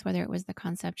eyes, whether it was the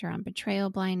concept around betrayal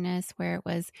blindness, where it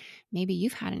was maybe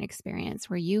you've had an experience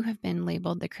where you have been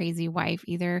labeled the crazy wife,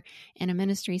 either in a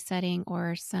ministry setting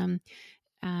or some,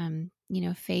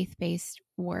 faith-based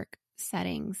work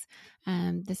settings.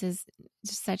 This is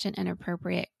just such an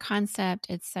inappropriate concept.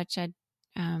 It's such a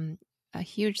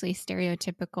hugely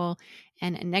stereotypical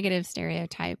and a negative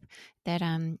stereotype that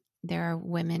there are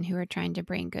women who are trying to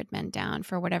bring good men down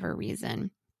for whatever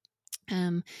reason.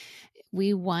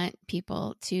 We want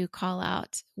people to call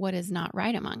out what is not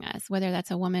right among us, whether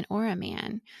that's a woman or a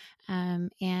man.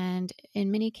 And in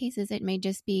many cases, it may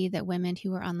just be that women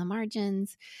who are on the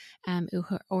margins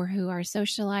or who are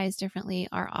socialized differently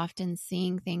are often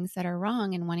seeing things that are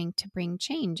wrong and wanting to bring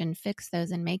change and fix those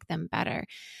and make them better.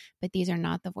 But these are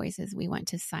not the voices we want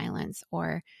to silence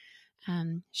or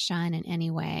shun in any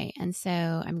way. And so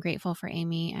I'm grateful for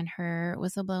Amy and her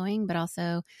whistleblowing, but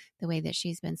also the way that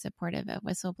she's been supportive of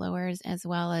whistleblowers, as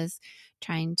well as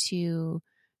trying to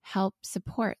help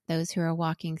support those who are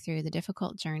walking through the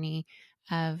difficult journey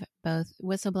of both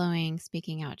whistleblowing,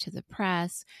 speaking out to the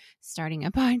press, starting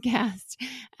a podcast,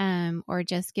 or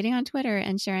just getting on Twitter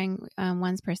and sharing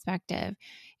one's perspective.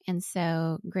 And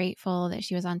so grateful that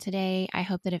she was on today. I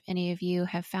hope that if any of you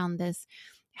have found this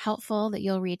helpful, that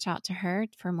you'll reach out to her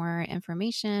for more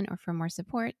information or for more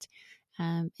support.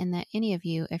 And that any of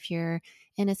you, if you're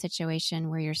in a situation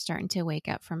where you're starting to wake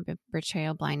up from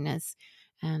betrayal blindness,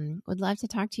 would love to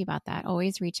talk to you about that.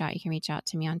 Always reach out. You can reach out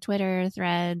to me on Twitter,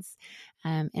 Threads,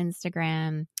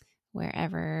 Instagram,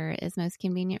 wherever is most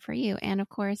convenient for you. And of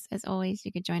course, as always,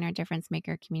 you could join our Difference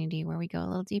Maker community where we go a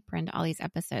little deeper into all these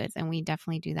episodes. And we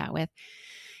definitely do that with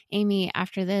Amy.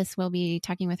 After this, we'll be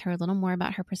talking with her a little more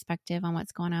about her perspective on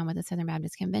what's going on with the Southern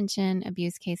Baptist Convention,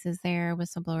 abuse cases there,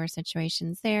 whistleblower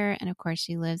situations there. And of course,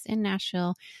 she lives in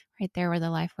Nashville, right there where the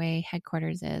Lifeway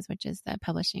headquarters is, which is the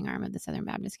publishing arm of the Southern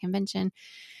Baptist Convention.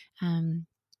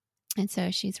 And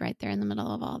so she's right there in the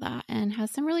middle of all that and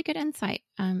has some really good insight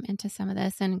into some of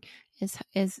this, and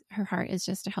is her heart is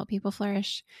just to help people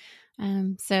flourish.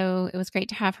 So it was great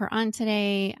to have her on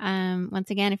today. Once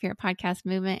again, if you're at Podcast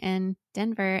Movement in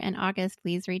Denver in August,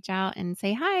 please reach out and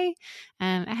say hi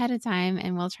ahead of time,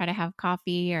 and we'll try to have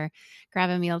coffee or grab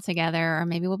a meal together, or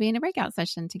maybe we'll be in a breakout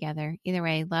session together. Either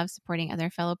way, love supporting other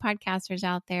fellow podcasters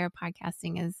out there.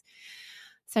 Podcasting is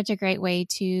such a great way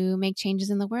to make changes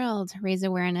in the world, raise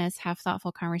awareness, have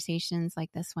thoughtful conversations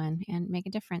like this one, and make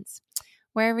a difference.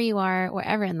 Wherever you are,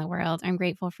 wherever in the world, I'm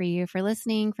grateful for you for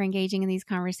listening, for engaging in these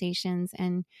conversations.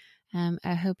 And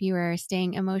I hope you are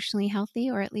staying emotionally healthy,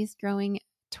 or at least growing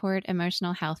toward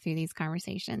emotional health through these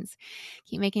conversations.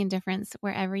 Keep making a difference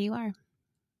wherever you are.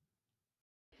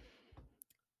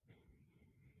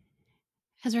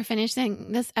 As we're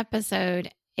finishing this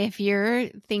episode, if you're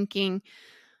thinking,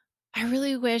 I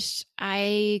really wish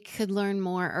I could learn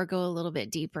more or go a little bit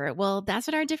deeper, well, that's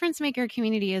what our Difference Maker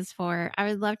community is for. I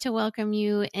would love to welcome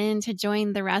you in to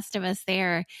join the rest of us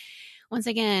there. Once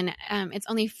again, it's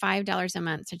only $5 a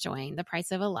month to join, the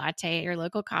price of a latte at your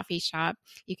local coffee shop.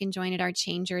 You can join at our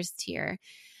Changers tier.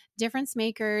 Difference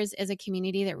Makers is a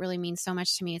community that really means so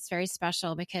much to me. It's very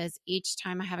special because each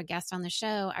time I have a guest on the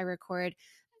show, I record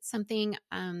something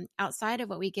outside of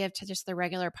what we give to just the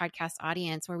regular podcast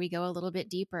audience, where we go a little bit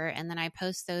deeper, and then I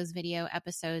post those video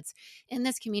episodes in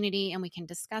this community and we can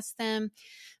discuss them.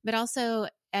 But also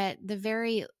at the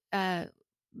very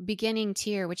beginning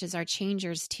tier, which is our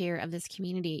Changers tier of this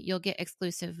community, you'll get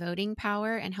exclusive voting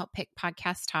power and help pick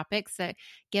podcast topics that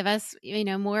give us,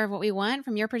 more of what we want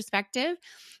from your perspective.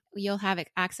 You'll have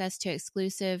access to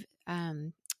exclusive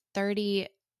 30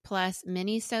 plus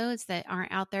mini-sodes that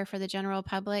aren't out there for the general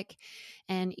public.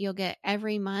 And you'll get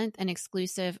every month an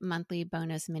exclusive monthly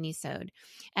bonus mini-sode.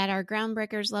 At our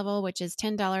Groundbreakers level, which is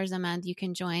 $10 a month, you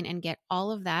can join and get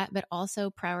all of that, but also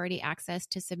priority access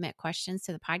to submit questions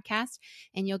to the podcast.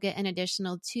 And you'll get an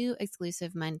additional 2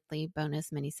 exclusive monthly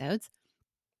bonus mini-sodes.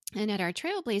 And at our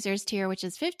Trailblazers tier, which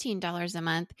is $15 a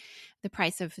month, the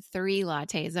price of 3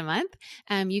 lattes a month,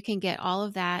 you can get all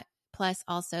of that, plus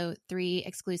also 3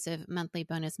 exclusive monthly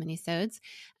bonus minisodes,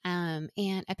 and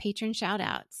a patron shout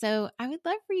out. So I would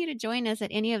love for you to join us at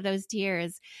any of those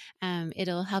tiers.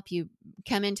 It'll help you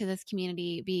come into this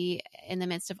community, be in the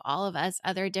midst of all of us,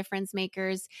 other difference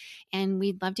makers, and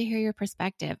we'd love to hear your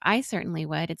perspective. I certainly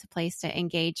would. It's a place to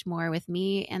engage more with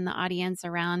me and the audience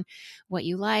around what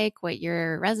you like, what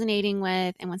you're resonating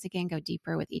with, and once again, go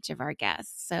deeper with each of our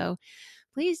guests. So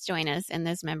please join us in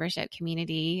this membership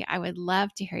community. I would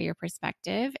love to hear your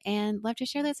perspective and love to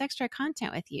share this extra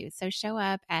content with you. So show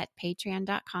up at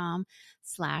patreon.com/a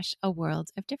world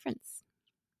of difference.